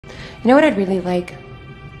You know what I'd really like?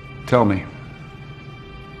 Tell me.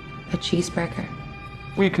 A cheeseburger.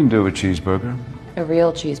 We can do a cheeseburger. A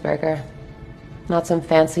real cheeseburger. Not some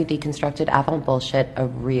fancy deconstructed avant bullshit. A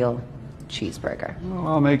real cheeseburger. Well,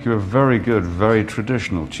 I'll make you a very good, very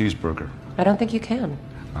traditional cheeseburger. I don't think you can.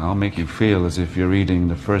 I'll make you feel as if you're eating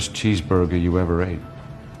the first cheeseburger you ever ate.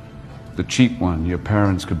 The cheap one your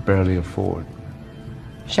parents could barely afford.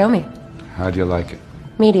 Show me. How'd you like it?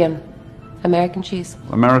 Medium. American cheese.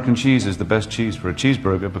 American cheese is the best cheese for a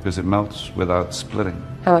cheeseburger because it melts without splitting.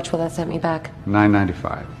 How much will that set me back?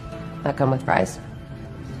 $9.95. That come with fries?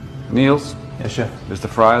 Niels? Yes, chef. Is the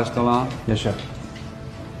fryer still on? Yes, chef.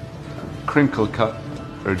 Crinkle cut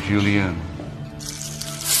or julienne?